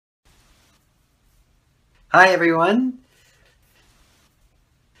Hi everyone.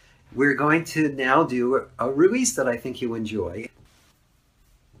 We're going to now do a release that I think you'll enjoy.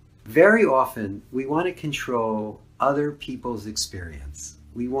 Very often we want to control other people's experience.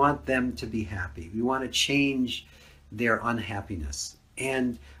 We want them to be happy. We want to change their unhappiness.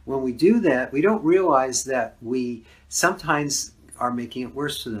 And when we do that, we don't realize that we sometimes are making it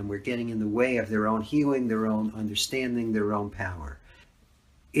worse for them. We're getting in the way of their own healing, their own understanding, their own power.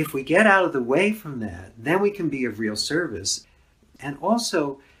 If we get out of the way from that, then we can be of real service. And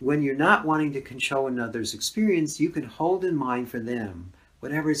also, when you're not wanting to control another's experience, you can hold in mind for them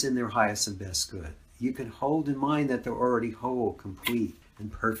whatever is in their highest and best good. You can hold in mind that they're already whole, complete,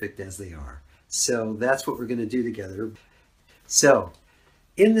 and perfect as they are. So that's what we're going to do together. So,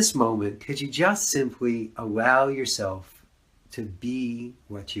 in this moment, could you just simply allow yourself to be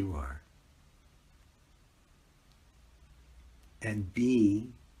what you are? And be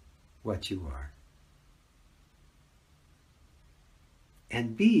what you are.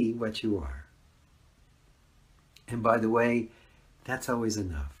 And be what you are. And by the way, that's always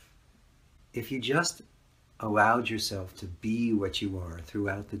enough. If you just allowed yourself to be what you are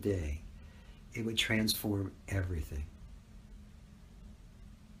throughout the day, it would transform everything.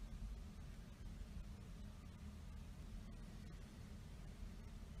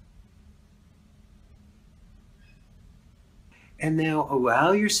 And now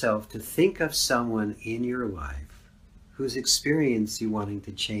allow yourself to think of someone in your life whose experience you're wanting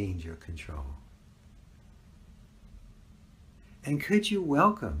to change or control. And could you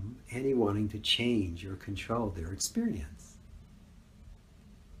welcome any wanting to change or control their experience?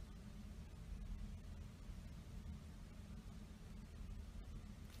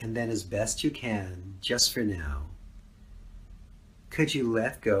 And then as best you can, just for now, could you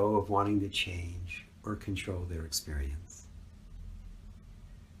let go of wanting to change or control their experience?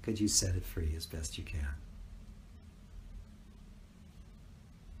 Could you set it free as best you can?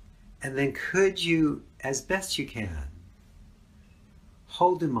 And then could you, as best you can,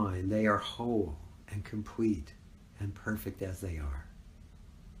 hold in mind they are whole and complete and perfect as they are.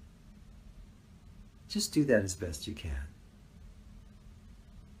 Just do that as best you can.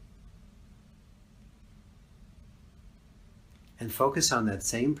 And focus on that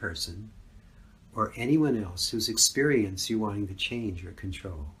same person or anyone else whose experience you're wanting to change or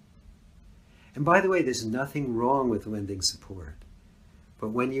control. And by the way, there's nothing wrong with lending support. But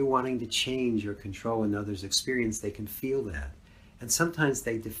when you're wanting to change or control another's experience, they can feel that. And sometimes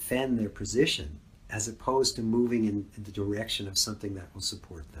they defend their position as opposed to moving in the direction of something that will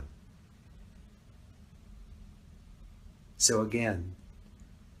support them. So again,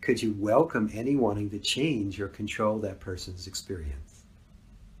 could you welcome any wanting to change or control that person's experience?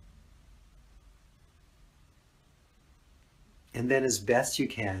 And then as best you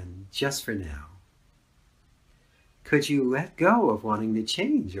can, just for now, could you let go of wanting to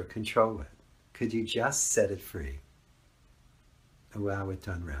change or control it? Could you just set it free? Allow it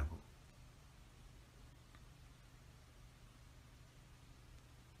to unravel.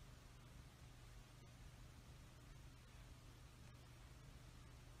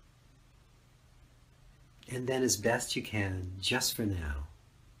 And then as best you can, just for now,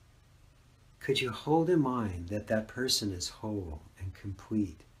 could you hold in mind that that person is whole and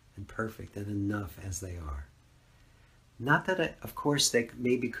complete and perfect and enough as they are? Not that, of course, they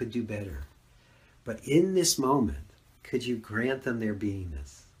maybe could do better, but in this moment, could you grant them their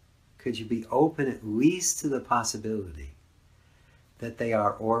beingness? Could you be open at least to the possibility that they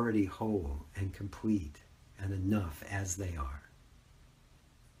are already whole and complete and enough as they are?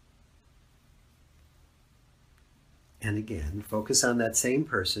 And again, focus on that same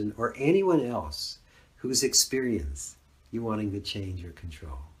person or anyone else whose experience you're wanting to change or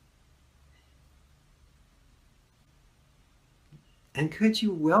control. And could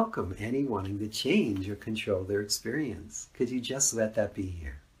you welcome any wanting to change or control their experience? Could you just let that be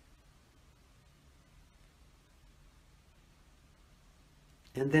here?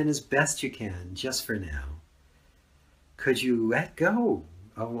 And then as best you can, just for now, could you let go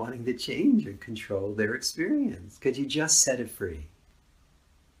of wanting to change or control their experience? Could you just set it free?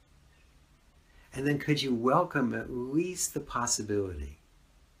 And then could you welcome at least the possibility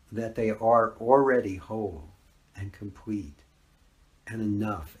that they are already whole and complete and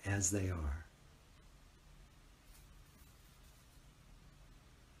enough as they are?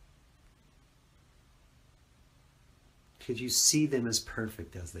 Could you see them as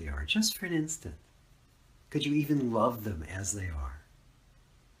perfect as they are, just for an instant? Could you even love them as they are?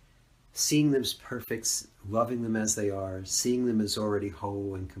 Seeing them as perfect, loving them as they are, seeing them as already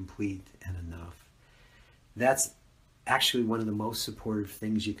whole and complete and enough. That's actually one of the most supportive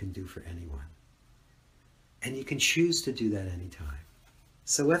things you can do for anyone. And you can choose to do that anytime.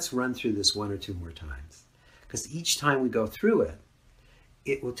 So let's run through this 1 or 2 more times. Because each time we go through it,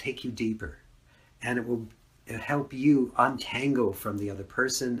 it will take you deeper. And it will help you untangle from the other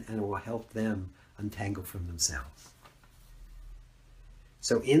person, and it will help them untangle from themselves.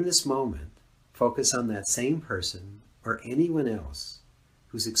 So in this moment, focus on that same person or anyone else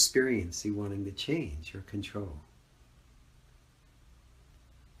who's experiencing wanting to change or control.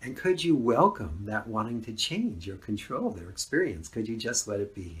 And could you welcome that wanting to change or control their experience? Could you just let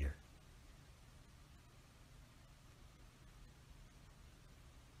it be here?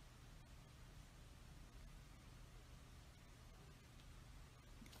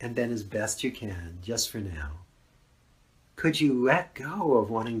 And then as best you can, just for now, could you let go of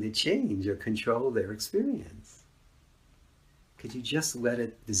wanting to change or control their experience? Could you just let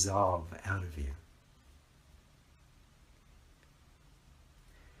it dissolve out of you?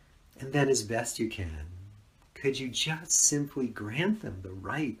 And then as best you can, could you just simply grant them the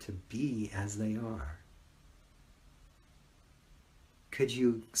right to be as they are? Could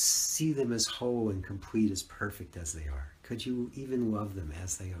you see them as whole and complete, as perfect as they are? Could you even love them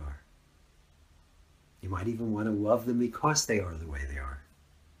as they are? You might even want to love them because they are the way they are.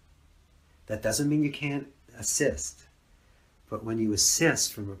 That doesn't mean you can't assist, but when you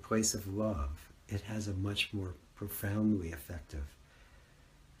assist from a place of love, it has a much more profoundly effective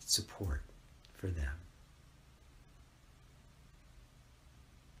support for them.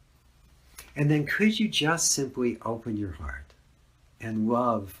 And then could you just simply open your heart and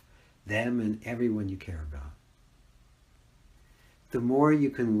love them and everyone you care about? The more you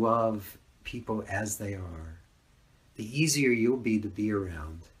can love people as they are, the easier you'll be to be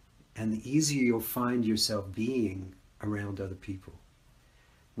around, and the easier you'll find yourself being around other people.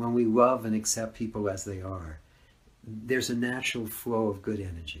 When we love and accept people as they are, there's a natural flow of good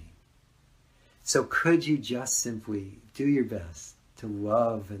energy. So could you just simply do your best to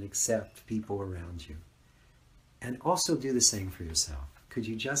love and accept people around you? And also do the same for yourself. Could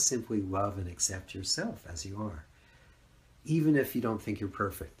you just simply love and accept yourself as you are? Even if you don't think you're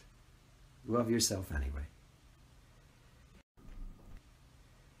perfect. Love yourself anyway.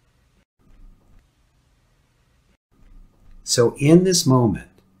 So in this moment,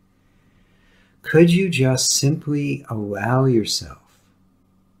 could you just simply allow yourself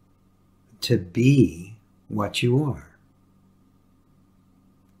to be what you are?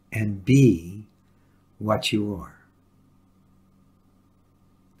 And be what you are.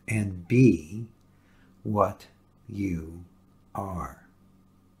 And be what you are.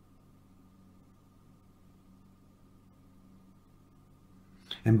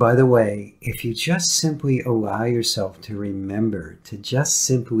 And by the way, if you just simply allow yourself to remember to just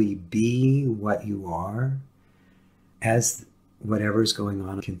simply be what you are as whatever's going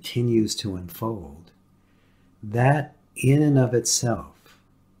on continues to unfold, that in and of itself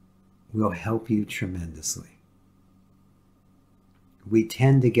will help you tremendously. We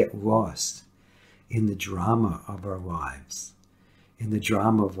tend to get lost in the drama of our lives, in the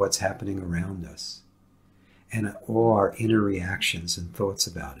drama of what's happening around us, and all our inner reactions and thoughts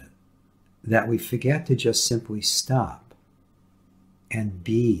about it, that we forget to just simply stop and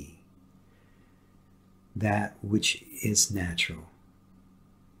be that which is natural,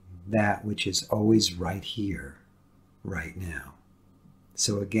 that which is always right here, right now.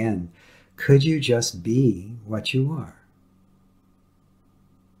 So again, could you just be what you are?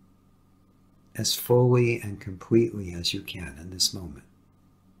 As fully and completely as you can in this moment.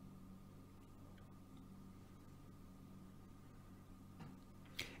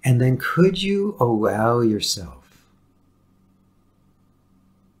 And then could you allow yourself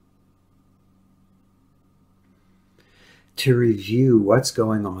to review what's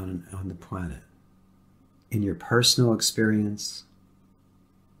going on the planet in your personal experience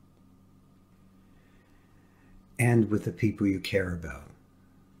and with the people you care about?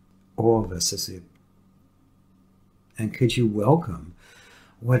 All of us and could you welcome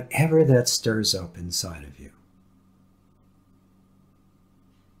whatever that stirs up inside of you?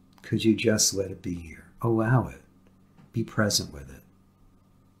 Could you just let it be here? Allow it. Be present with it.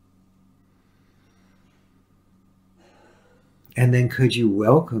 And then could you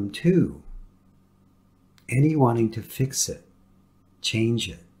welcome too any wanting to fix it, change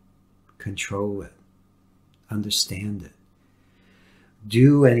it, control it, understand it,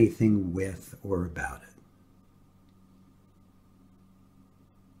 do anything with or about it?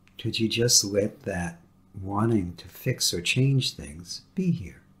 Could you just let that wanting to fix or change things be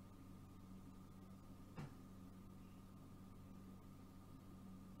here?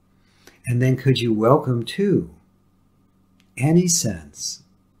 And then could you welcome too any sense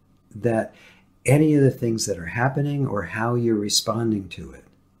that any of the things that are happening or how you're responding to it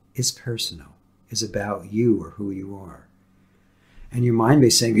is personal, is about you or who you are. And your mind may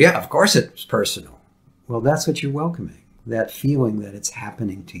be saying, yeah, of course it's personal. Well, that's what you're welcoming, that feeling that it's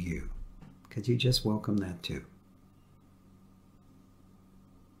happening to you. Could you just welcome that too?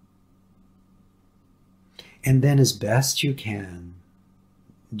 And then as best you can,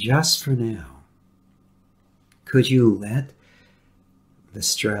 just for now, could you let the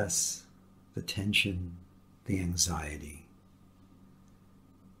stress, the tension, the anxiety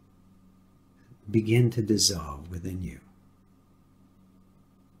begin to dissolve within you?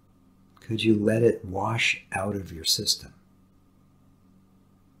 Could you let it wash out of your system?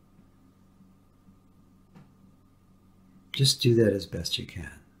 Just do that as best you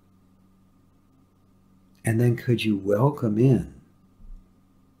can. And then could you welcome in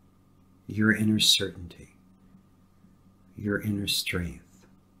your inner certainty, your inner strength,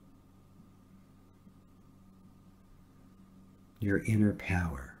 your inner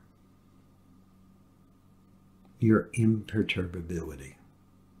power, your imperturbability.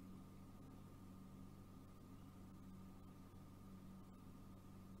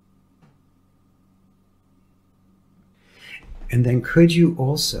 And then could you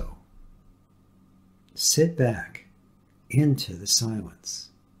also sit back into the silence,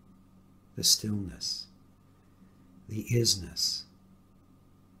 the stillness, the isness,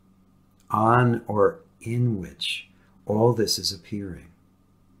 on or in which all this is appearing?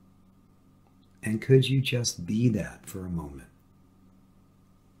 And could you just be that for a moment?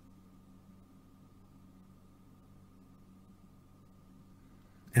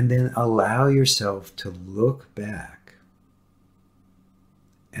 And then allow yourself to look back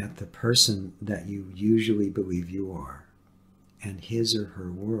at the person that you usually believe you are and his or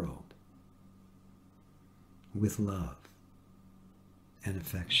her world with love and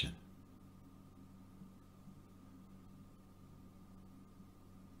affection.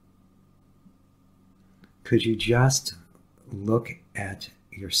 Could you just look at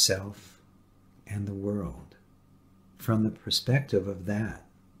yourself and the world from the perspective of that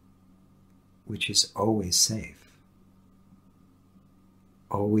which is always safe,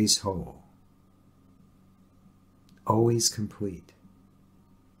 always whole, always complete,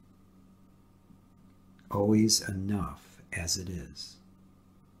 always enough as it is?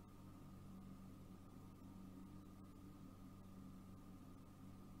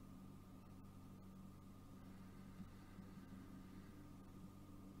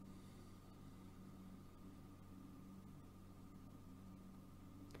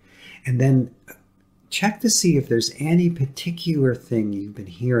 And then check to see if there's any particular thing you've been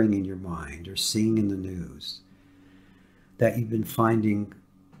hearing in your mind or seeing in the news that you've been finding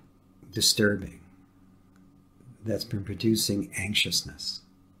disturbing, that's been producing anxiousness.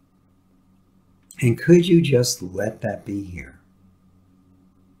 And could you just let that be here?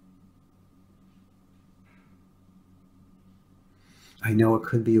 I know it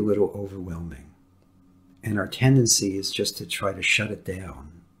could be a little overwhelming, and our tendency is just to try to shut it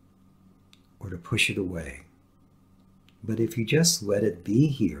down or to push it away. But if you just let it be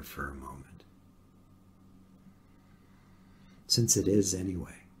here for a moment, since it is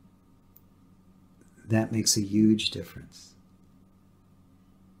anyway, that makes a huge difference.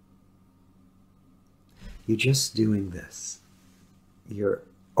 You're just doing this. You're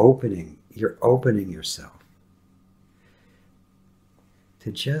opening yourself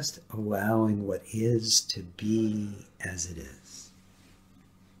to just allowing what is to be as it is.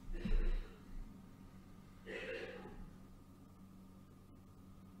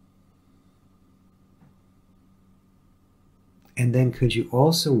 And then could you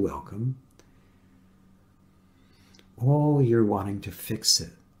also welcome all you're wanting to fix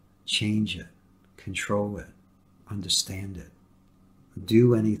it, change it, control it, understand it,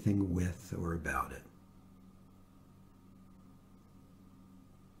 do anything with or about it?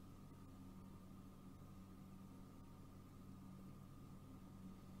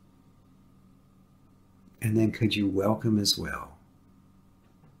 And then could you welcome as well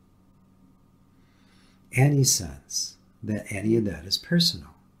any sense that any of that is personal,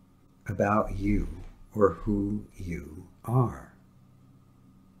 about you or who you are?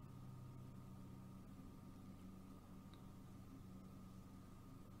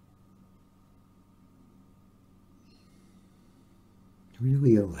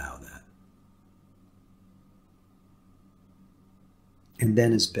 Really allow that. And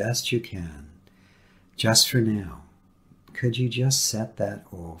then as best you can, just for now, could you just set that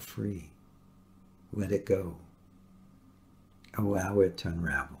all free? Let it go. Allow it to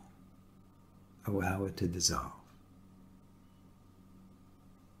unravel. Allow it to dissolve.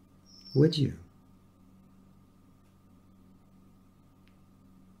 Would you?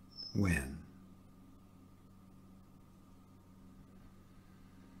 when.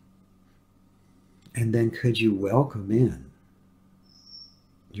 And then could you welcome in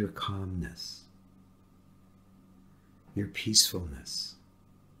your calmness, your peacefulness,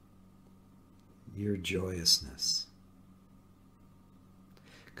 your joyousness?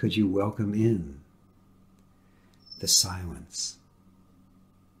 Could you welcome in the silence,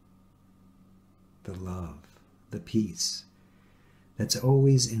 the love, the peace that's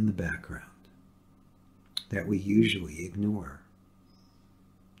always in the background that we usually ignore?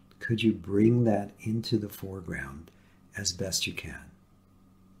 Could you bring that into the foreground as best you can?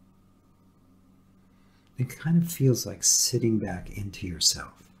 It kind of feels like sitting back into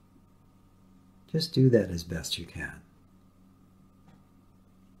yourself. Just do that as best you can.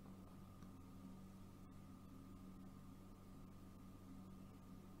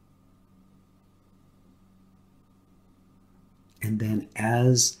 And then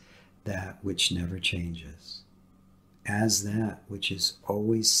as that which never changes, as that which is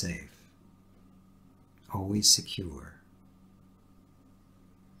always safe, always secure,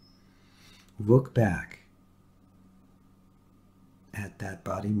 look back at that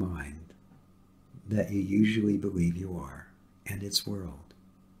body-mind that you usually believe you are and its world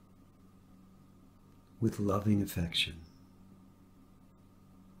with loving affection.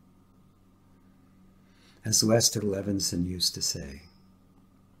 As Lester Levinson used to say,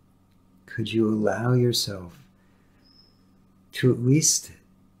 could you allow yourself to at least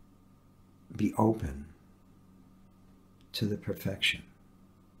be open to the perfection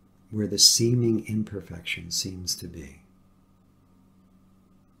where the seeming imperfection seems to be?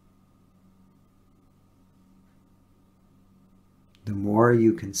 The more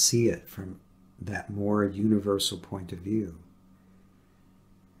you can see it from that more universal point of view,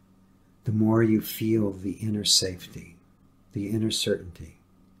 the more you feel the inner safety, the inner certainty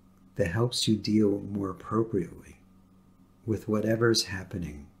that helps you deal more appropriately with whatever's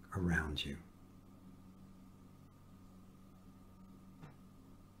happening around you.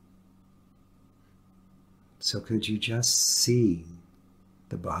 So could you just see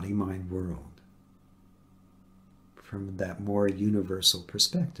the body-mind world from that more universal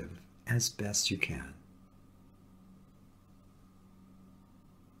perspective as best you can?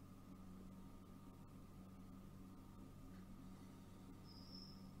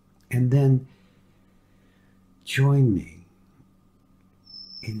 And then join me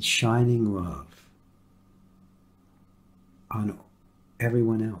in shining love on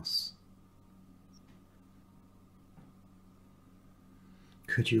everyone else.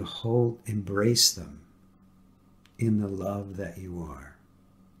 Could you embrace them in the love that you are?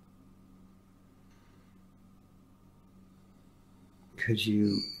 Could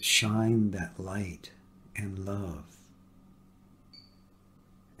you shine that light and love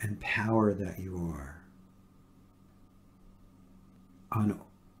and power that you are on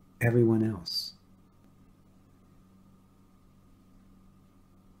everyone else?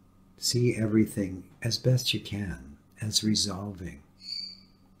 See everything as best you can as resolving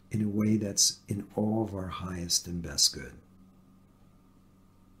in a way that's in all of our highest and best good.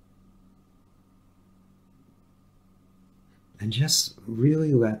 And just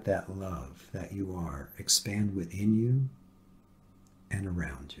really let that love that you are expand within you and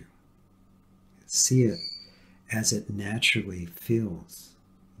around you. See it as it naturally fills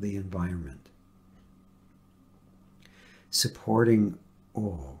the environment, supporting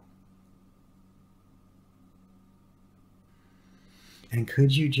all. And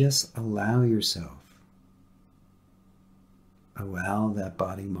could you just allow yourself, allow that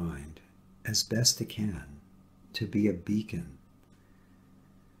body-mind as best it can to be a beacon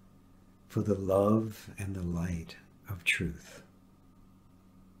for the love and the light of truth.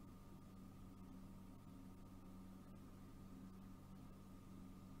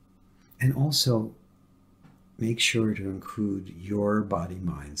 And also make sure to include your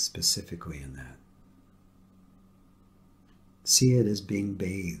body-mind specifically in that. See it as being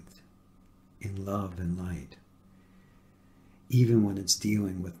bathed in love and light, even when it's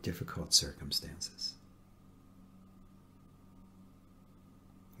dealing with difficult circumstances.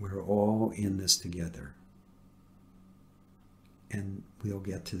 We're all in this together, and we'll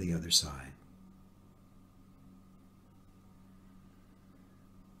get to the other side.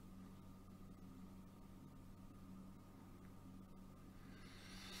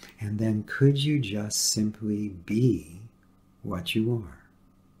 And then could you just simply be what you are?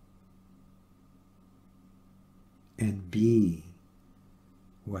 And be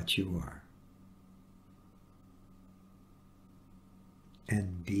what you are.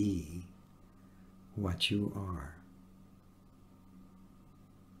 And be what you are.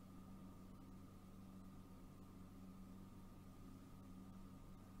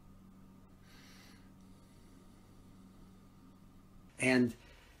 and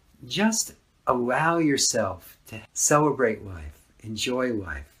just allow yourself to celebrate life, enjoy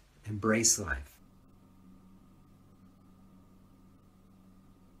life, embrace life.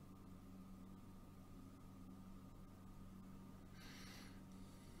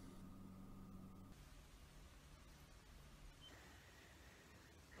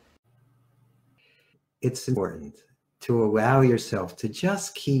 It's important to allow yourself to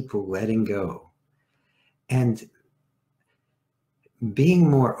just keep letting go and being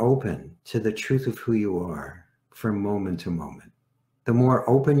more open to the truth of who you are from moment to moment. The more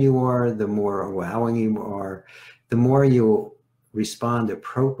open you are, the more allowing you are, the more you'll respond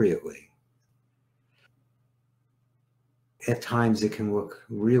appropriately. At times it can look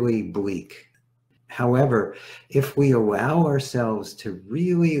really bleak. However, if we allow ourselves to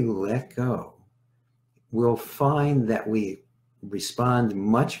really let go, we'll find that we respond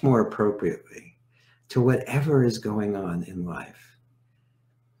much more appropriately to whatever is going on in life.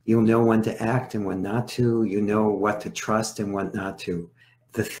 You'll know when to act and when not to. You know what to trust and what not to.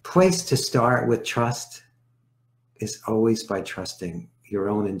 The place to start with trust is always by trusting your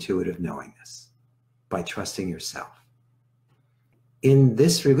own intuitive knowingness, by trusting yourself. In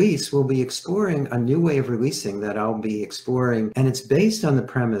this release, we'll be exploring a new way of releasing that I'll be exploring, and it's based on the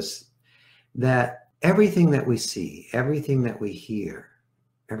premise that everything that we see, everything that we hear,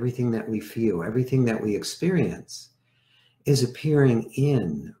 everything that we feel, everything that we experience is appearing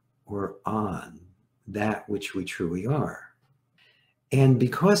in or on that which we truly are. And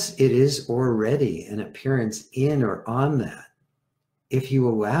because it is already an appearance in or on that, if you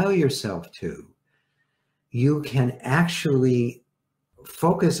allow yourself to, you can actually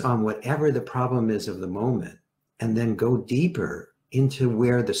focus on whatever the problem is of the moment and then go deeper into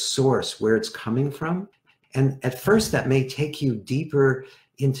where the source, where it's coming from. And at first that may take you deeper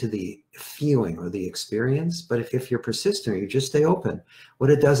into the feeling or the experience, but if you're persistent, you just stay open, what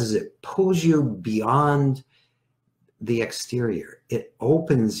it does is it pulls you beyond the exterior. It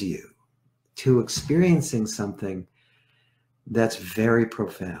opens you to experiencing something that's very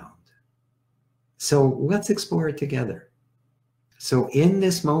profound. So let's explore it together. So in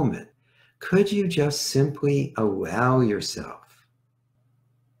this moment, could you just simply allow yourself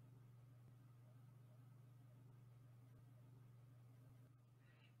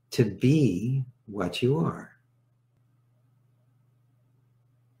to be what you are?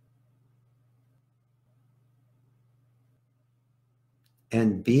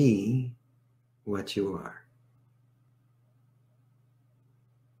 And be what you are.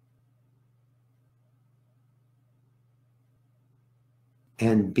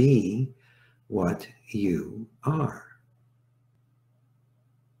 And be what you are.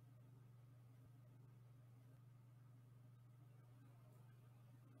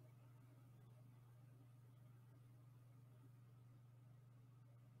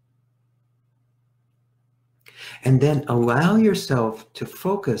 And then allow yourself to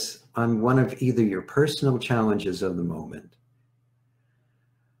focus on one of either your personal challenges of the moment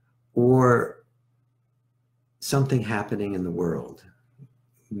or something happening in the world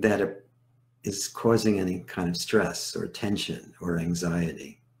that is causing any kind of stress or tension or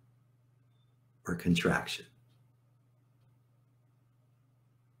anxiety or contraction.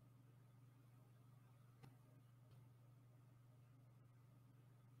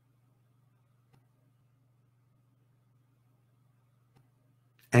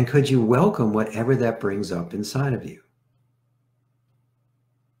 And could you welcome whatever that brings up inside of you?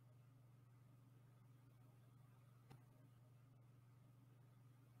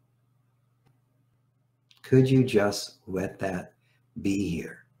 Could you just let that be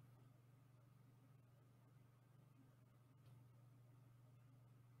here?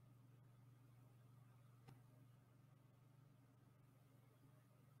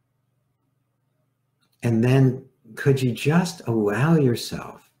 And then could you just allow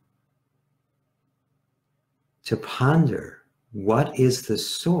yourself to ponder what is the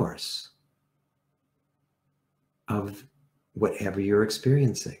source of whatever you're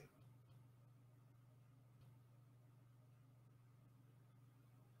experiencing?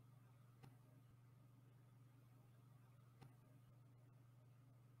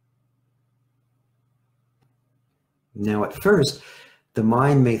 Now, at first, the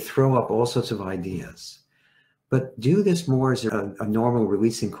mind may throw up all sorts of ideas, but do this more as a normal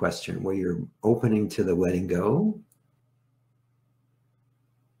releasing question where you're opening to the letting go.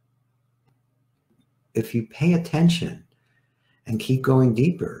 If you pay attention and keep going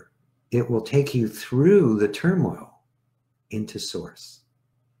deeper, it will take you through the turmoil into source,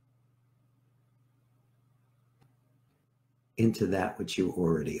 into that which you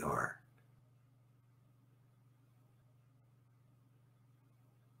already are.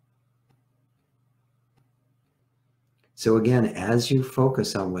 So again, as you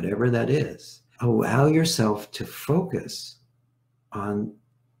focus on whatever that is, allow yourself to focus on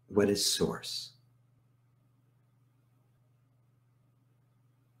what is source.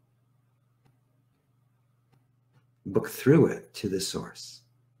 Look through it to the source.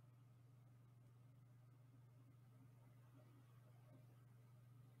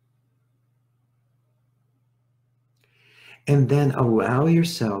 And then allow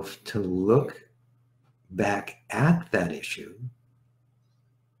yourself to look back at that issue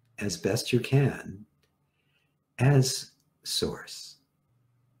as best you can as source.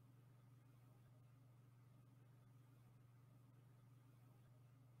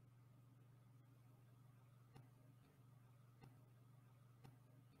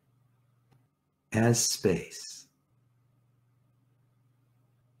 As space.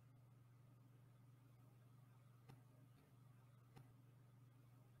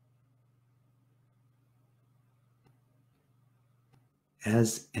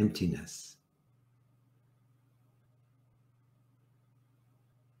 As emptiness.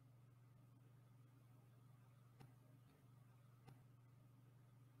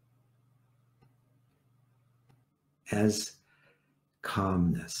 As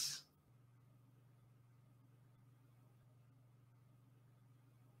calmness.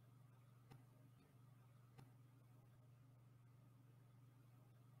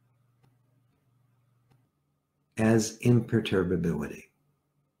 As imperturbability.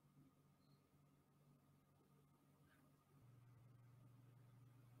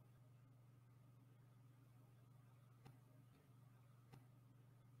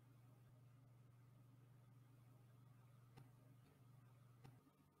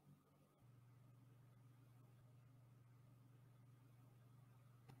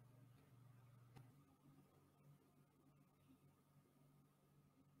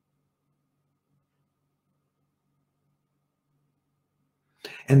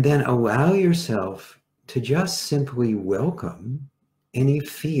 And then allow yourself to just simply welcome any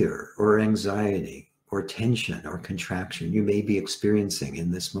fear or anxiety or tension or contraction you may be experiencing in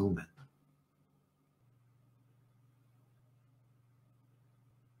this moment.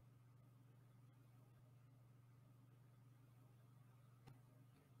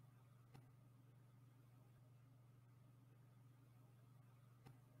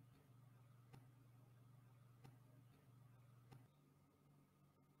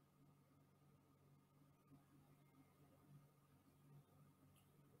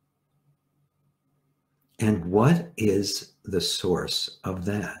 And what is the source of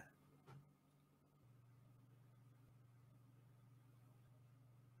that?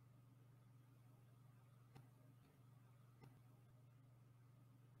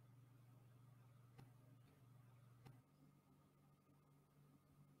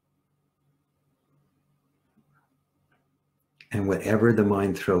 And whatever the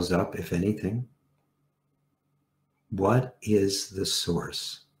mind throws up, if anything, what is the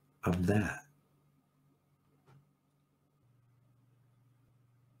source of that?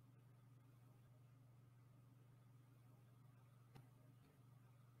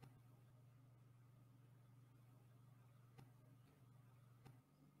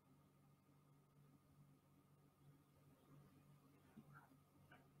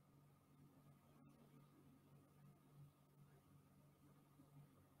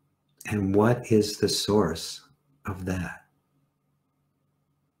 And what is the source of that?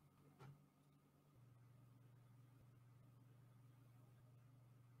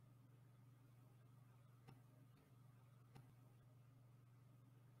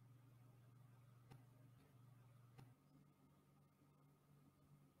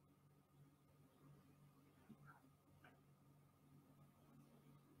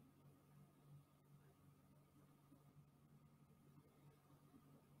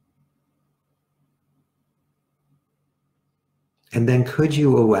 And then could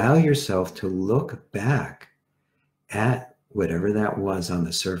you allow yourself to look back at whatever that was on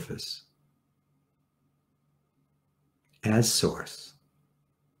the surface as source?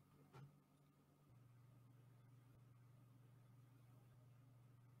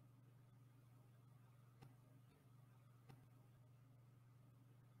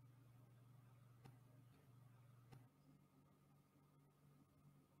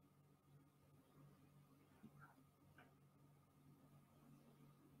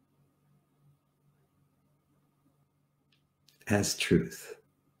 As truth.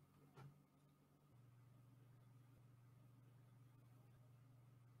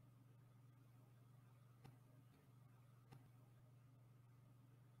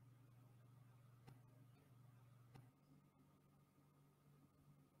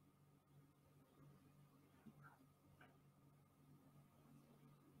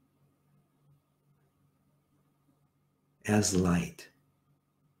 as light.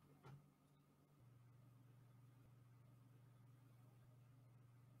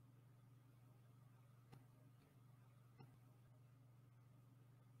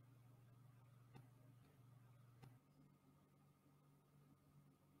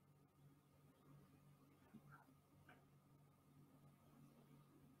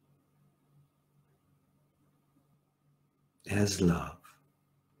 As love.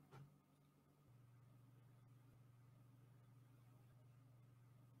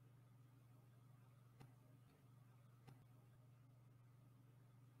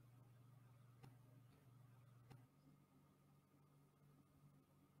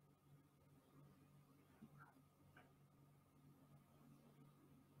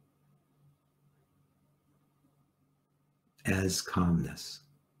 As calmness.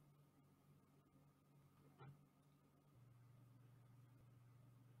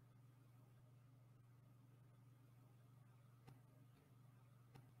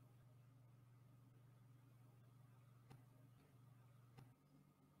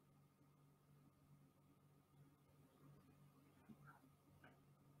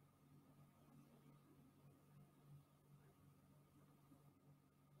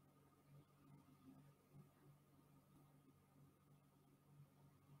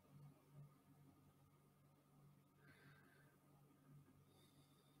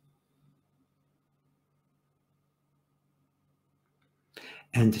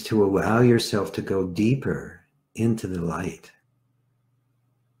 And to allow yourself to go deeper into the light.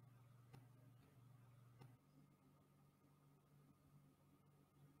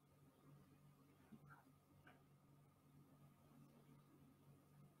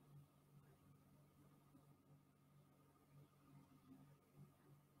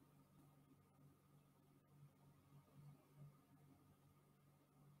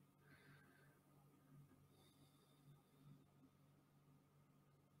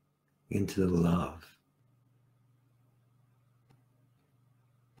 Into the love.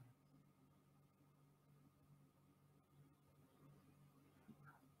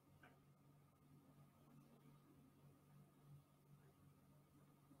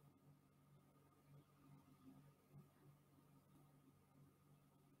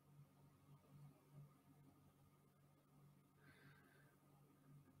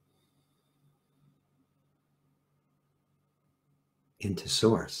 Into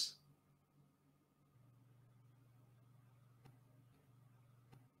source.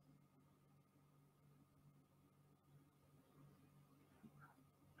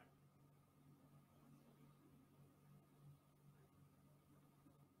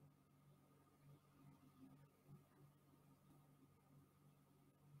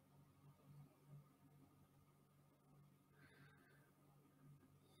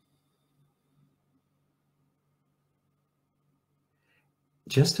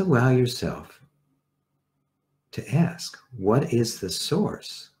 Just allow yourself to ask, what is the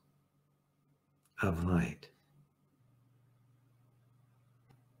source of light?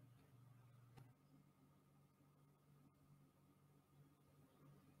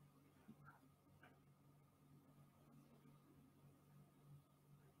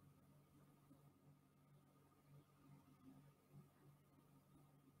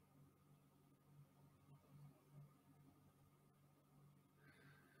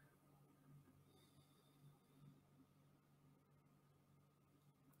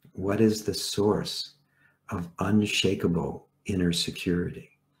 What is the source of unshakable inner security?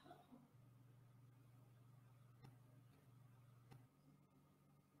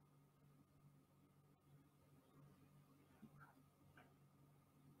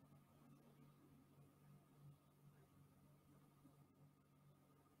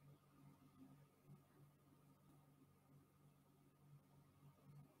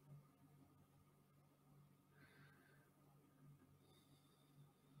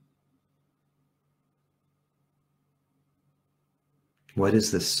 What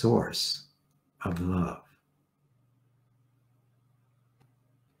is the source of love?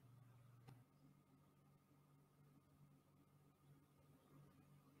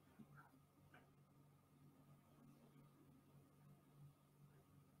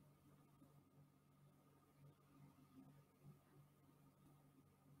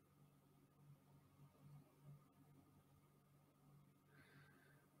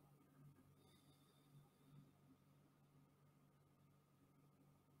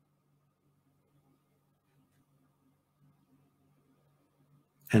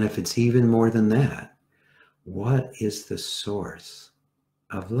 And if it's even more than that, what is the source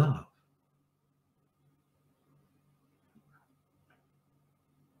of love?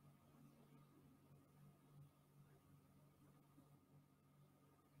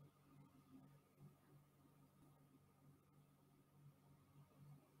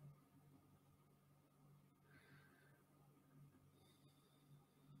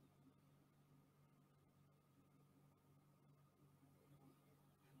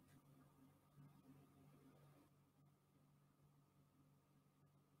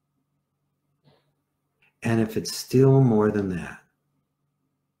 And if it's still more than that,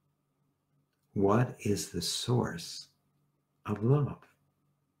 what is the source of love?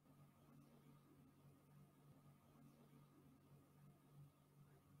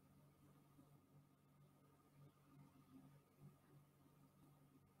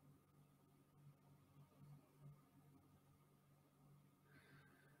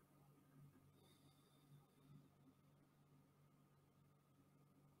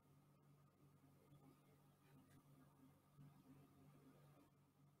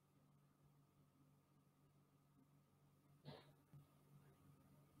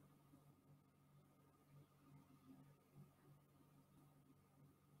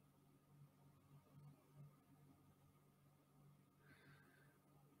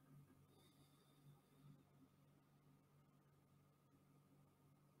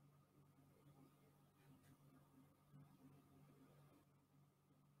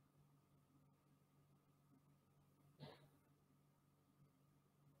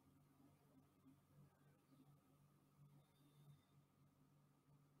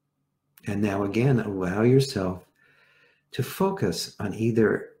 And now again, allow yourself to focus on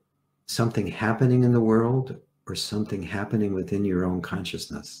either something happening in the world or something happening within your own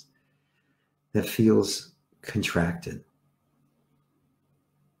consciousness that feels contracted.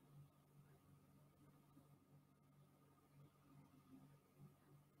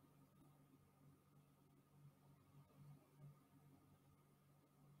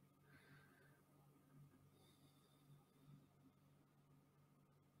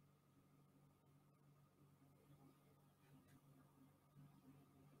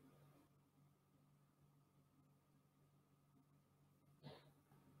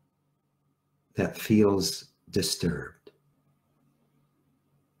 That feels disturbed.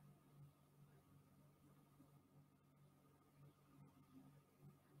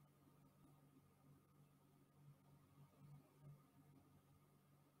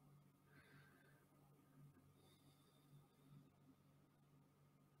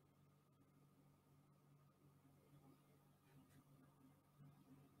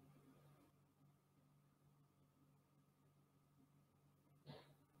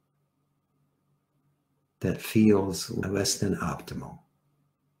 That feels less than optimal.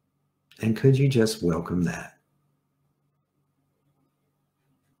 And could you just welcome that?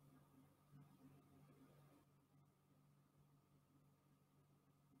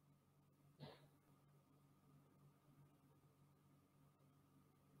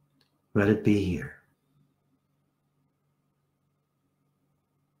 Let it be here.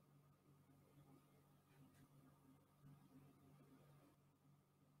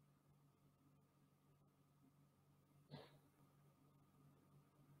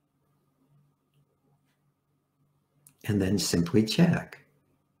 And then simply check.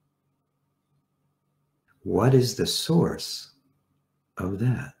 What is the source of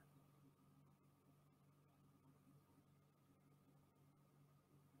that?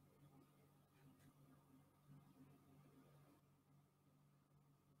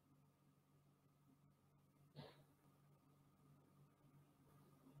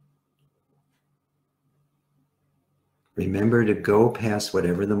 Remember to go past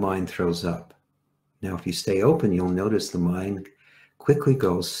whatever the mind throws up. Now, if you stay open, you'll notice the mind quickly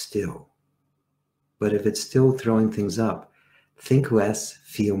goes still. But if it's still throwing things up, think less,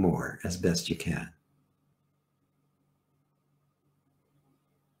 feel more as best you can.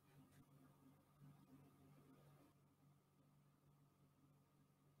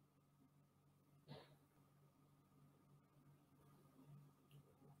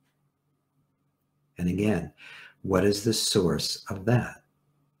 And again, what is the source of that?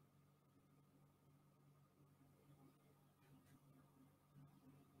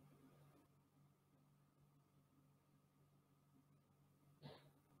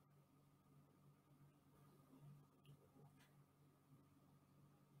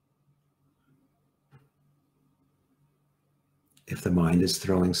 If the mind is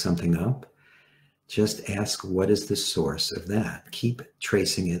throwing something up, just ask, what is the source of that? Keep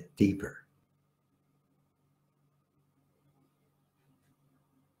tracing it deeper.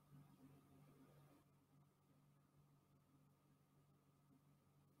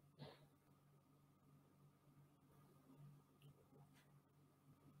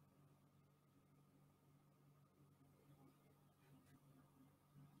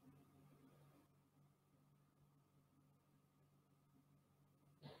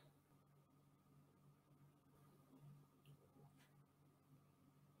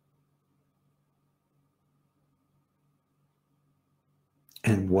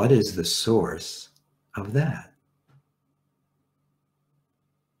 And what is the source of that?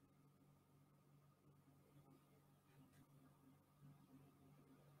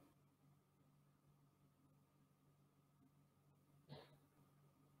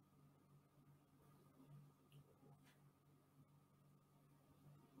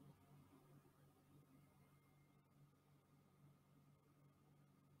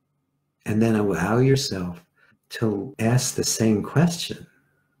 And then allow yourself to ask the same question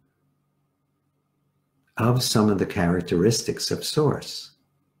of some of the characteristics of Source.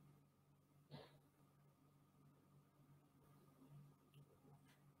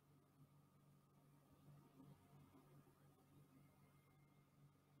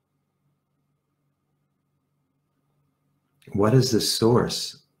 What is the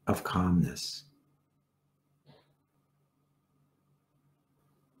source of calmness?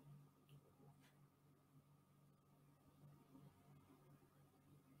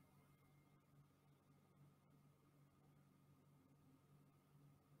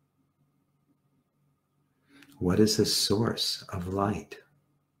 What is the source of light?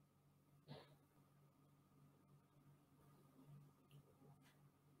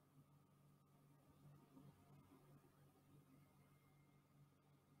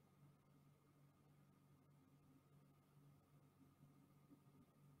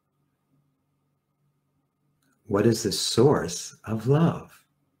 What is the source of love?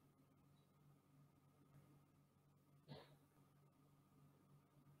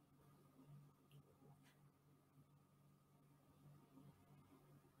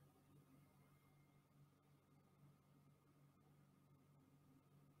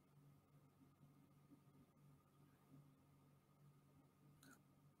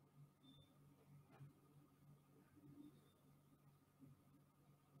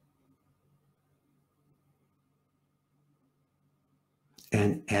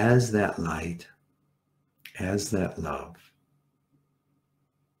 And as that light, as that love,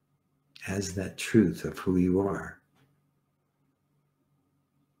 as that truth of who you are,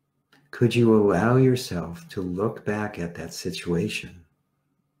 could you allow yourself to look back at that situation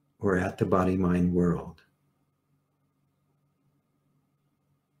or at the body-mind world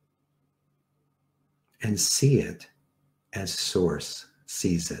and see it as Source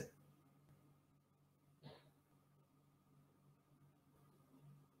sees it?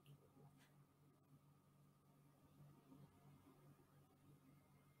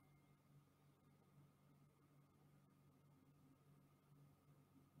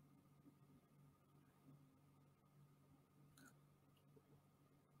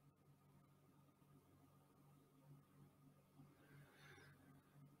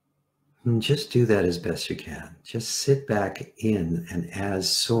 And just do that as best you can. Just sit back in and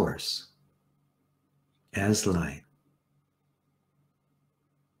as Source, as light.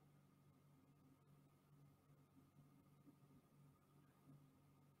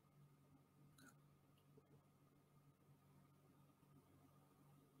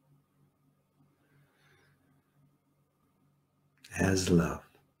 As love.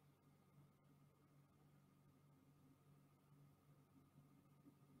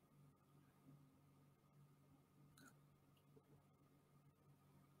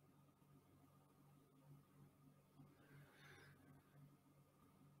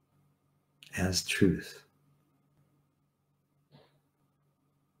 As truth.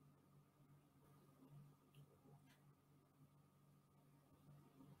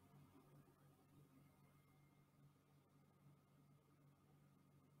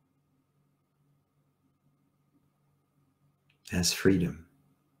 As freedom.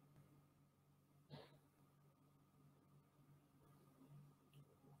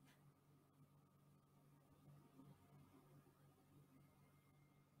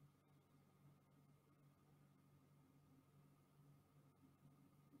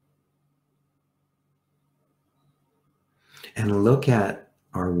 And look at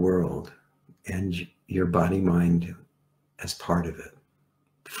our world and your body-mind as part of it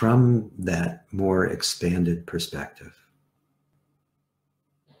from that more expanded perspective.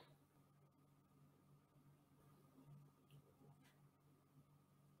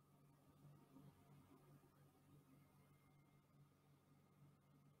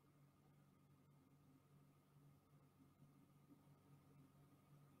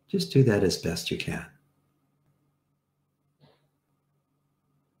 Just do that as best you can.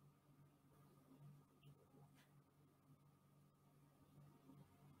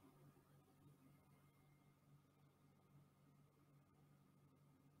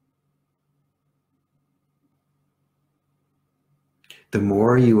 The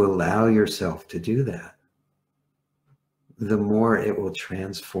more you allow yourself to do that, the more it will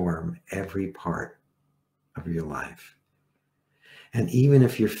transform every part of your life. And even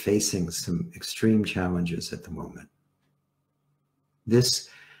if you're facing some extreme challenges at the moment, this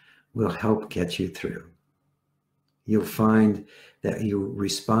will help get you through. You'll find that you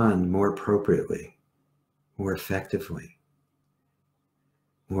respond more appropriately, more effectively,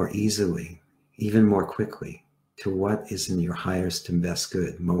 more easily, even more quickly to what is in your highest and best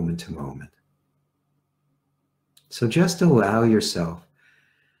good moment to moment. So just allow yourself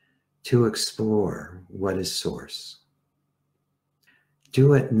to explore what is source.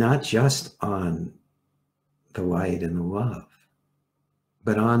 Do it not just on the light and the love,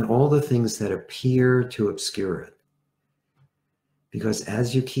 but on all the things that appear to obscure it. Because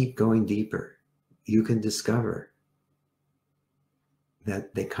as you keep going deeper, you can discover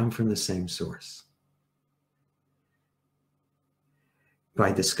that they come from the same source.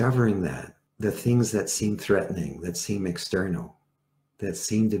 By discovering that, the things that seem threatening, that seem external, that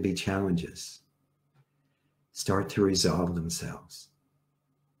seem to be challenges, start to resolve themselves.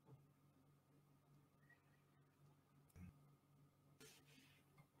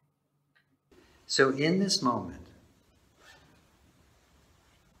 So in this moment,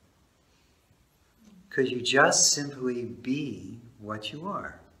 could you just simply be what you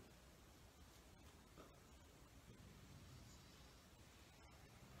are?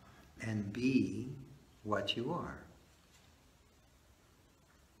 And be what you are.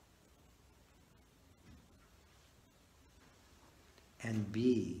 And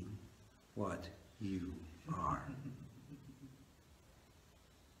be what you are.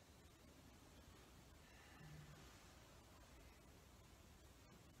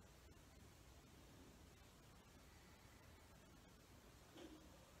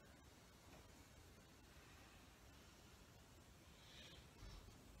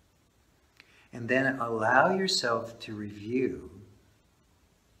 And then allow yourself to review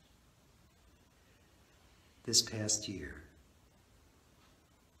this past year.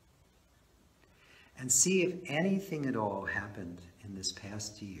 And see if anything at all happened in this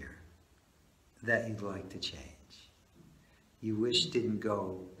past year that you'd like to change. You wish didn't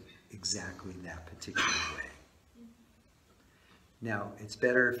go exactly that particular way. Now, it's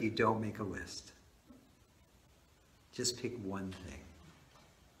better if you don't make a list. Just pick one thing.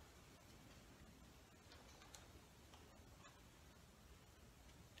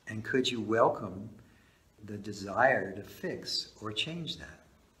 And could you welcome the desire to fix or change that?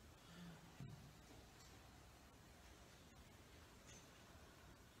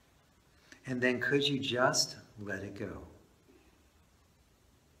 And then could you just let it go?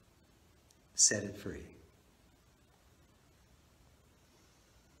 Set it free.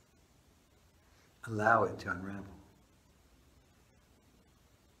 Allow it to unravel.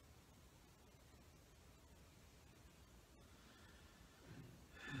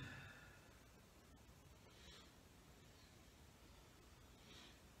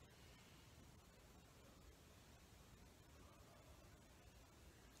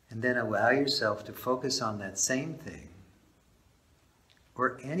 And then allow yourself to focus on that same thing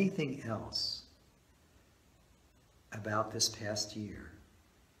or anything else about this past year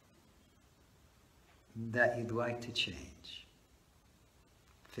that you'd like to change,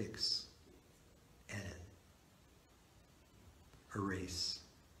 fix, edit, erase.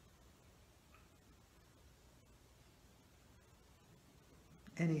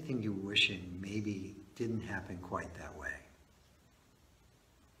 Anything you're wishing maybe didn't happen quite that way.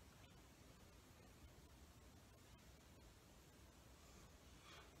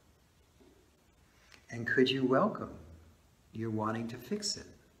 And could you welcome you're wanting to fix it?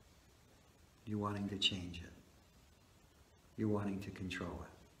 You're wanting to change it. You're wanting to control it.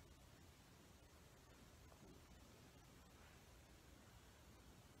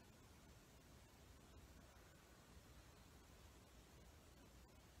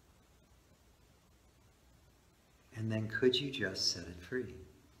 And then could you just set it free?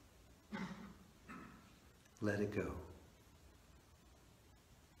 Let it go.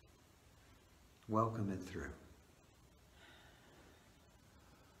 Welcome it through.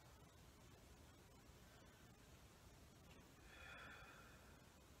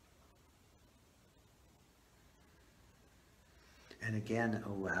 And again,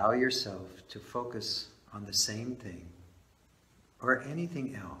 allow yourself to focus on the same thing or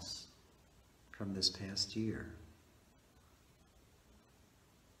anything else from this past year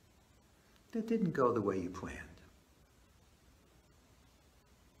that didn't go the way you planned.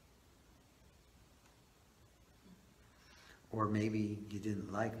 Or maybe you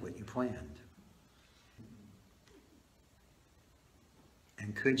didn't like what you planned.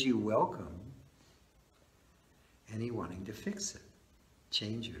 And could you welcome any wanting to fix it,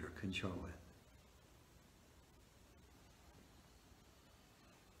 change it, or control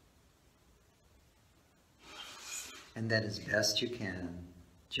it? And then as best you can,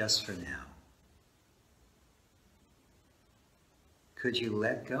 just for now, could you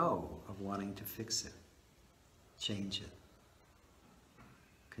let go of wanting to fix it, change it,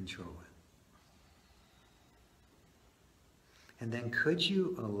 control it? And then could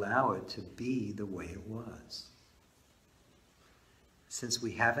you allow it to be the way it was? Since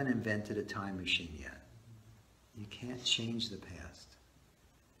we haven't invented a time machine yet, you can't change the past.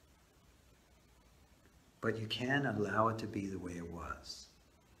 But you can allow it to be the way it was.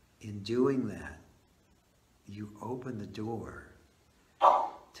 In doing that, you open the door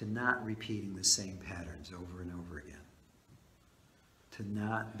to not repeating the same patterns over and over again, to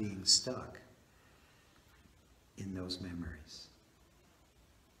not being stuck in those memories.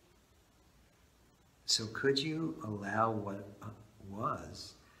 So could you allow what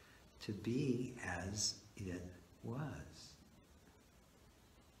was to be as it was?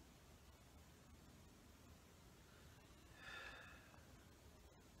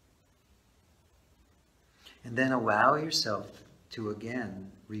 And then allow yourself to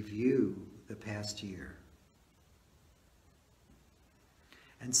again review the past year.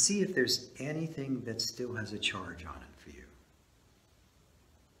 And see if there's anything that still has a charge on it for you.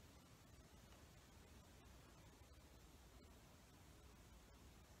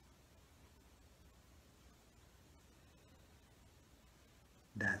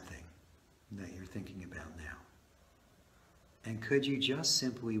 That thing that you're thinking about now. And could you just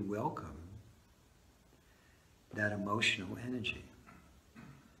simply welcome that emotional energy,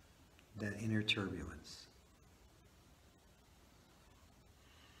 that inner turbulence?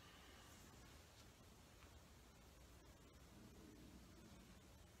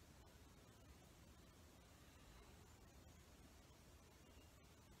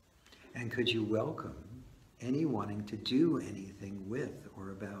 And could you welcome any wanting to do anything with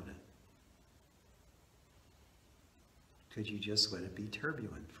or about it? Could you just let it be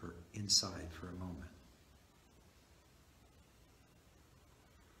turbulent inside for a moment?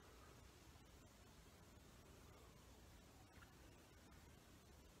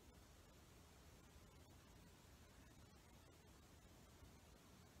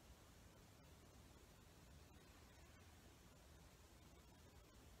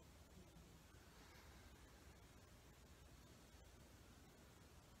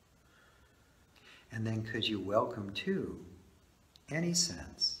 And then could you welcome too any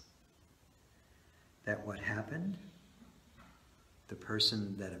sense that what happened, the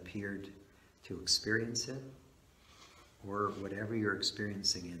person that appeared to experience it, or whatever you're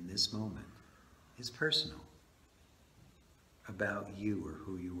experiencing in this moment, is personal about you or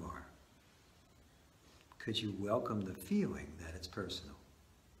who you are? Could you welcome the feeling that it's personal?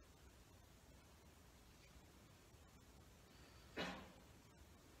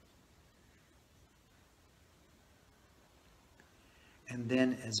 And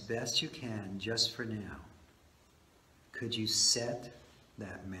then, as best you can, just for now, could you set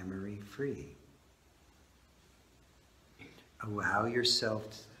that memory free? Allow yourself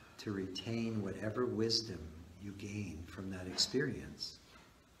to retain whatever wisdom you gain from that experience,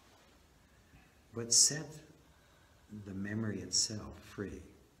 but set the memory itself free.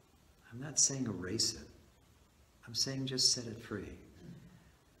 I'm not saying erase it. I'm saying just set it free.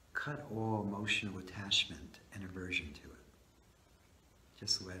 Cut all emotional attachment and aversion to it.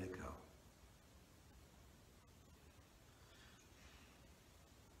 Just let it go.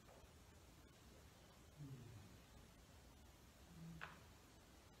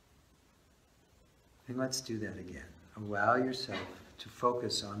 And let's do that again. Allow yourself to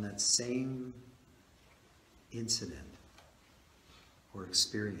focus on that same incident or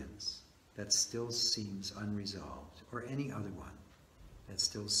experience that still seems unresolved, or any other one that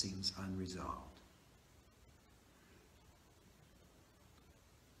still seems unresolved.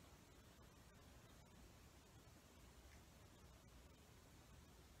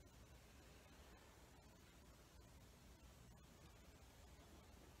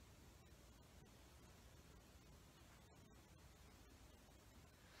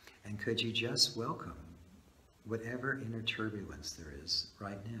 And could you just welcome whatever inner turbulence there is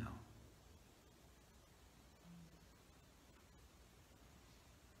right now?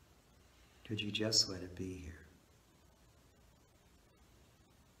 Could you just let it be here?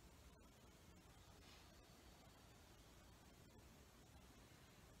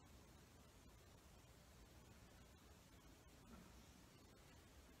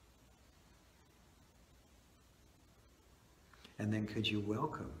 And then could you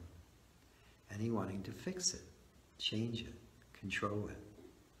welcome any wanting to fix it, change it, control it,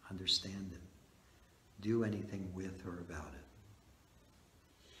 understand it, do anything with or about it?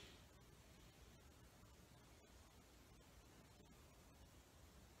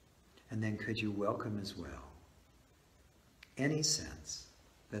 And then could you welcome as well any sense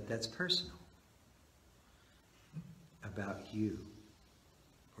that that's personal about you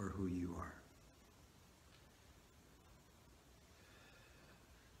or who you are?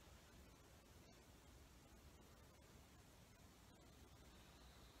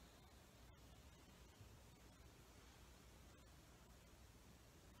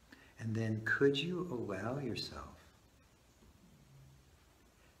 And then could you allow yourself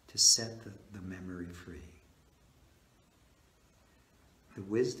to set the memory free? The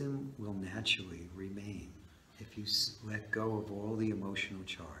wisdom will naturally remain if you let go of all the emotional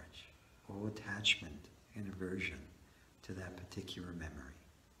charge, all attachment and aversion to that particular memory.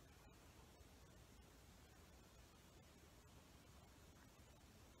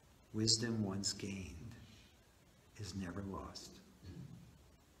 Wisdom once gained is never lost,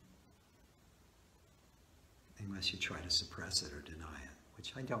 unless you try to suppress it or deny it,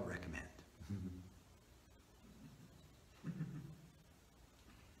 which I don't recommend.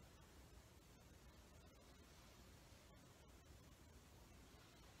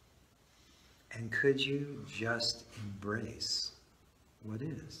 And could you just embrace what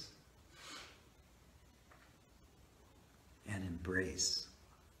is? And embrace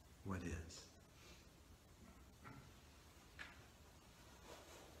what is.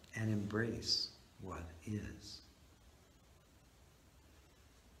 And embrace what is.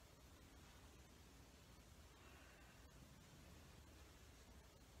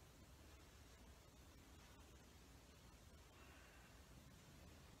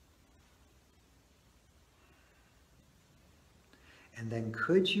 And then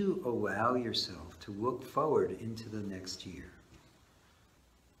could you allow yourself to look forward into the next year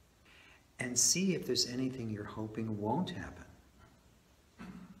and see if there's anything you're hoping won't happen,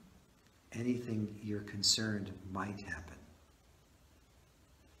 anything you're concerned might happen.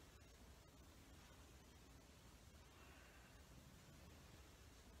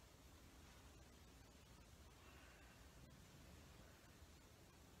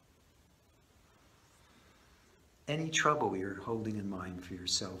 Any trouble you're holding in mind for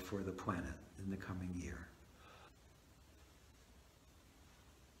yourself or the planet in the coming year.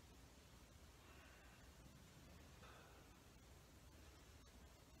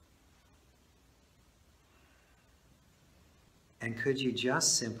 And could you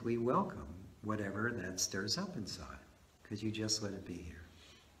just simply welcome whatever that stirs up inside? Could you just let it be here?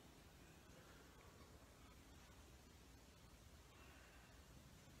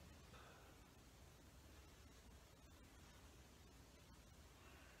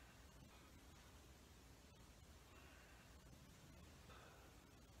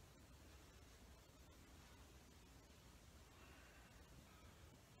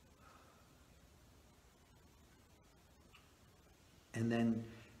 And then,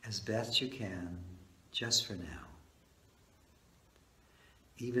 as best you can, just for now,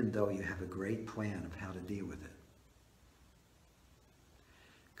 even though you have a great plan of how to deal with it,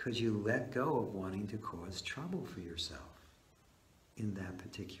 could you let go of wanting to cause trouble for yourself in that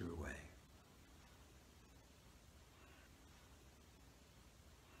particular way?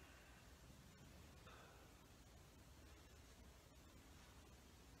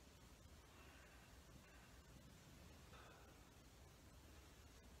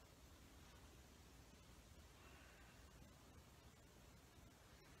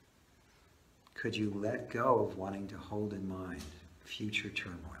 Could you let go of wanting to hold in mind future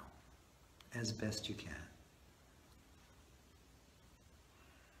turmoil as best you can?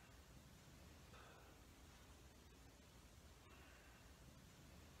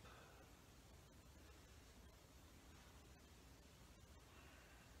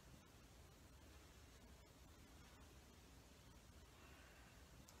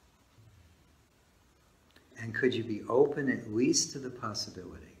 And could you be open at least to the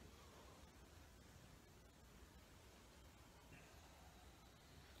possibility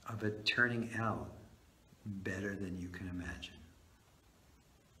of it turning out better than you can imagine?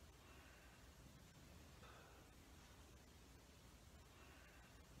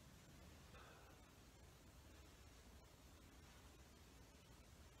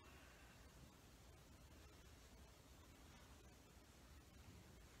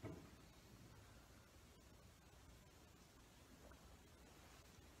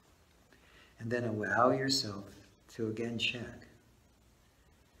 And then allow yourself to again check.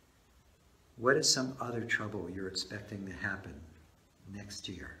 What is some other trouble you're expecting to happen next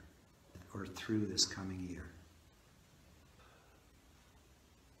year or through this coming year?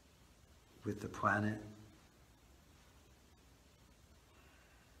 With the planet,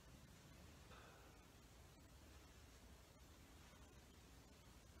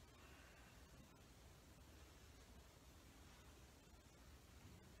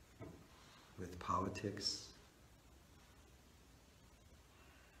 with politics,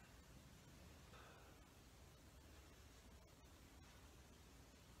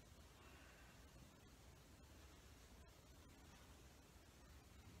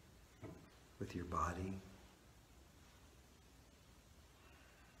 with your body,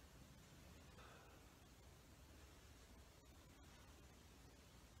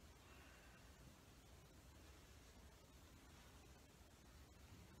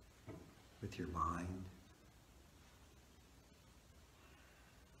 with your mind.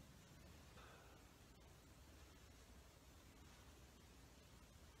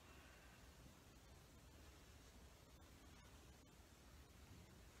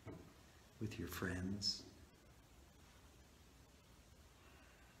 With your friends.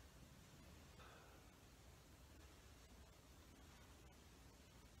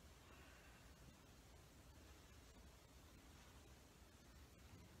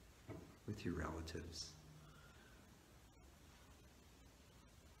 With your relatives.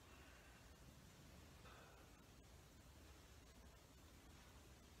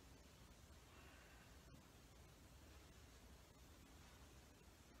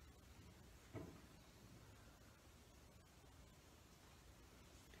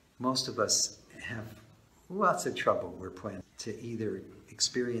 Most of us have lots of trouble we're planning to either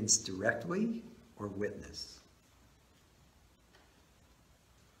experience directly or witness.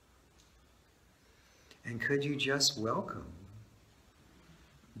 And could you just welcome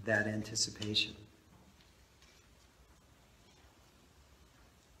that anticipation?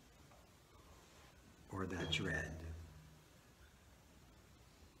 Or that dread?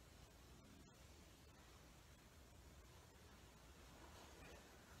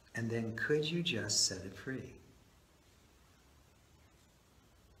 And then could you just set it free?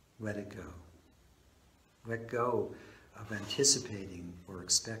 Let it go. Let go of anticipating or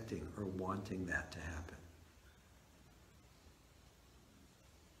expecting or wanting that to happen.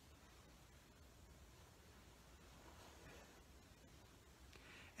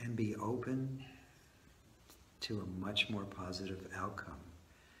 And be open to a much more positive outcome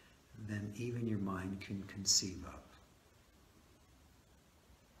than even your mind can conceive of.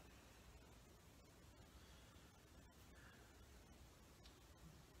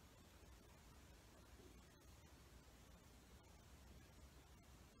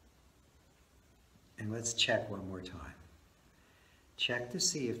 And let's check one more time. Check to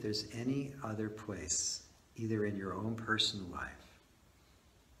see if there's any other place, either in your own personal life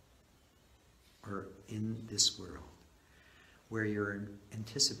or in this world, where you're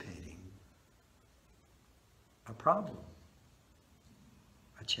anticipating a problem,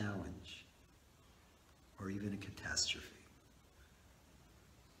 a challenge, or even a catastrophe.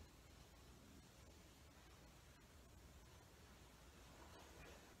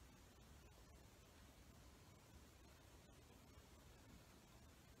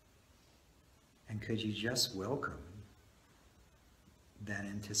 And could you just welcome that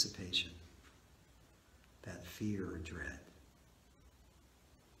anticipation, that fear or dread?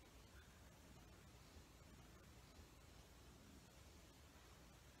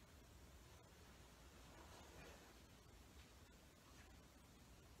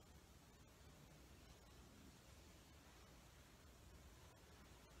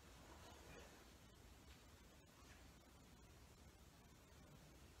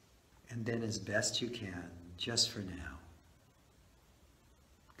 And then as best you can, just for now,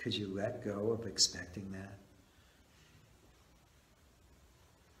 could you let go of expecting that?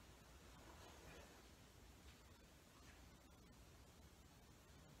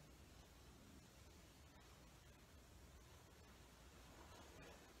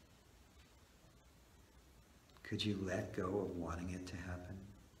 Could you let go of wanting it to happen?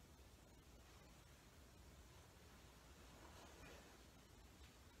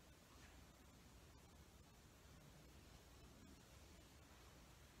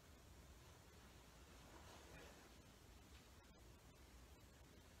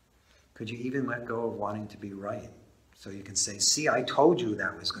 Could you even let go of wanting to be right? So you can say, see, I told you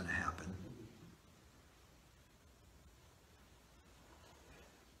that was going to happen.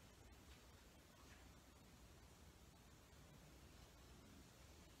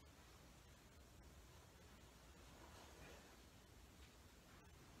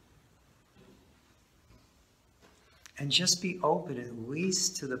 And just be open at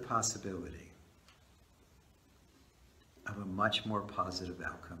least to the possibility of a much more positive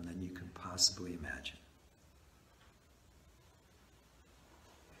outcome than you could possibly imagine.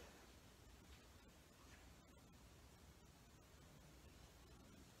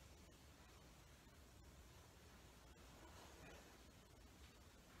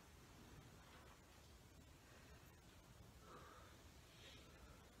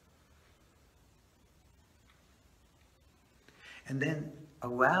 And then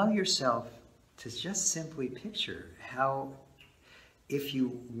allow yourself to just simply picture how, if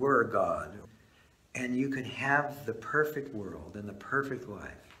you were God and you could have the perfect world and the perfect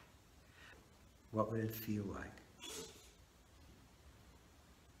life, what would it feel like?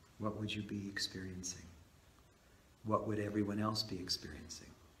 What would you be experiencing? What would everyone else be experiencing?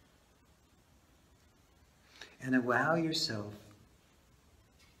 And allow yourself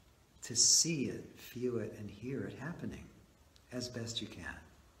to see it, feel it, and hear it happening as best you can.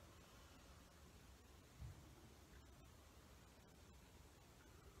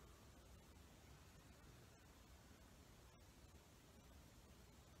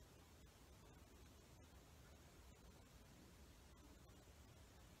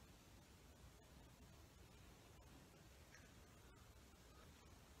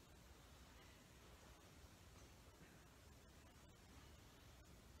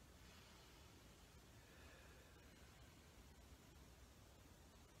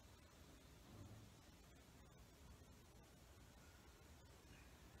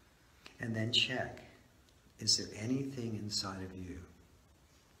 And then check, is there anything inside of you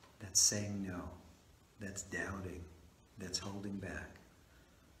that's saying no, that's doubting, that's holding back?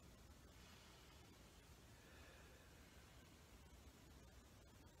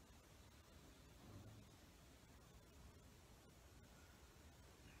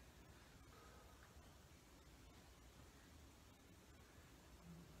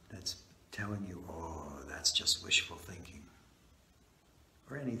 That's telling you, oh, that's just wishful thinking,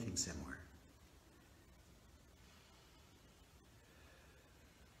 or anything similar.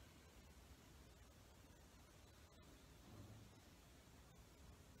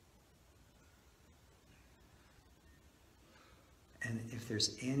 And if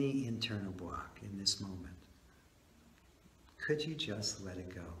there's any internal block in this moment, could you just let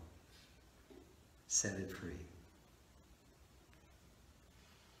it go? Set it free.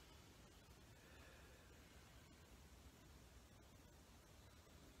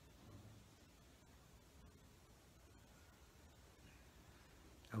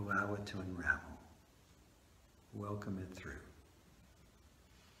 Allow it to unravel. Welcome it through.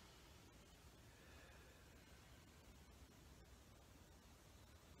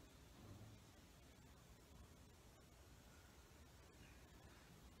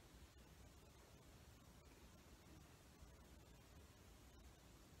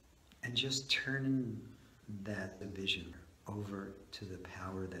 And just turn that vision over to the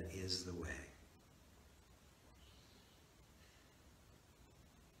power that is the way.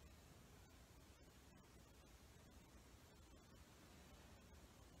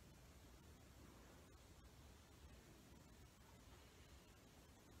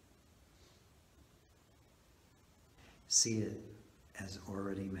 See it as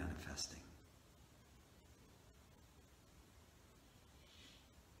already manifesting.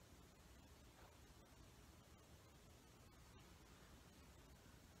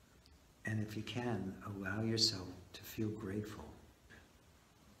 And if you can, allow yourself to feel grateful.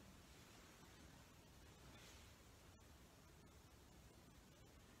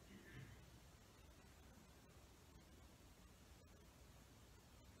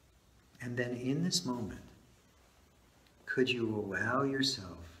 And then in this moment, could you allow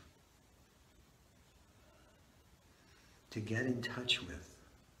yourself to get in touch with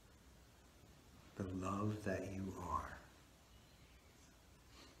the love that you are?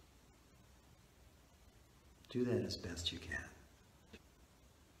 Do that as best you can.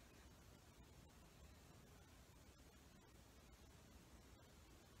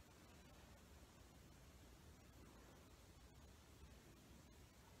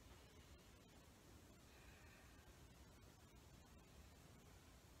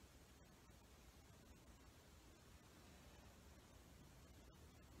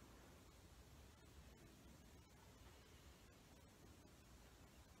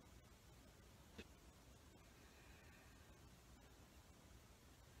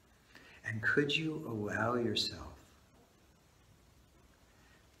 And could you allow yourself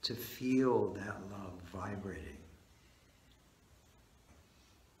to feel that love vibrating?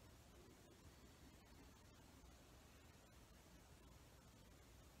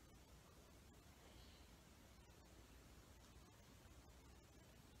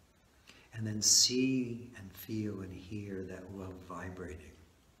 And then see and feel and hear that love vibrating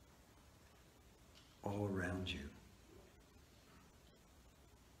all around you.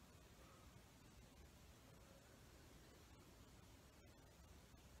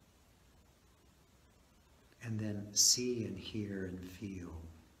 And then see and hear and feel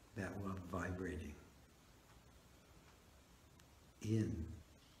that love vibrating in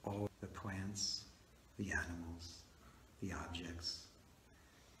all the plants, the animals, the objects,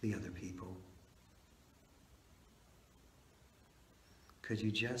 the other people. Could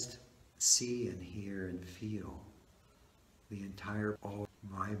you just see and hear and feel the entire all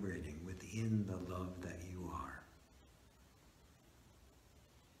vibrating within the love that you are?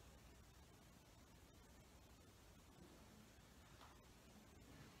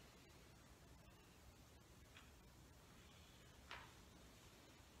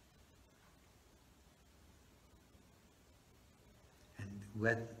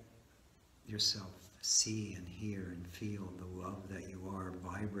 Let yourself see and hear and feel the love that you are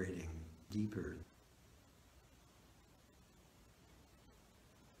vibrating deeper.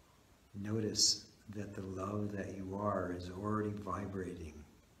 Notice that the love that you are is already vibrating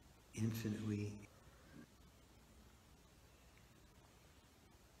infinitely.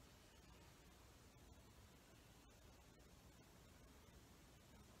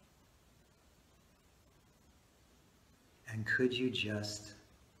 And could you just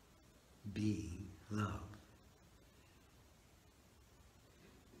be love?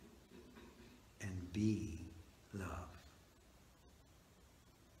 And be love.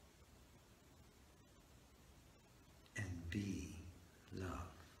 And be love.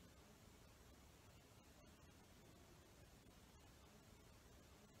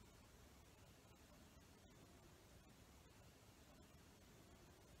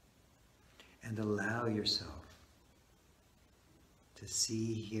 And allow yourself to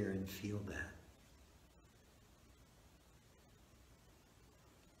see, hear, and feel that.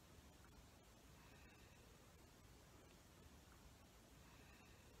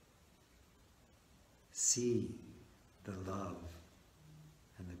 See the love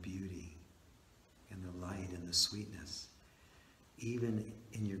and the beauty and the light and the sweetness, even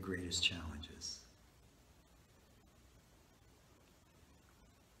in your greatest challenges.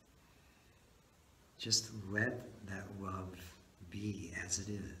 Just let that love be as it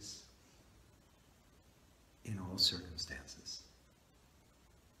is in all circumstances.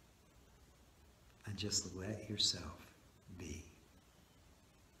 And just let yourself be.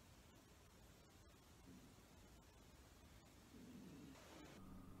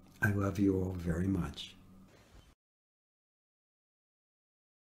 I love you all very much.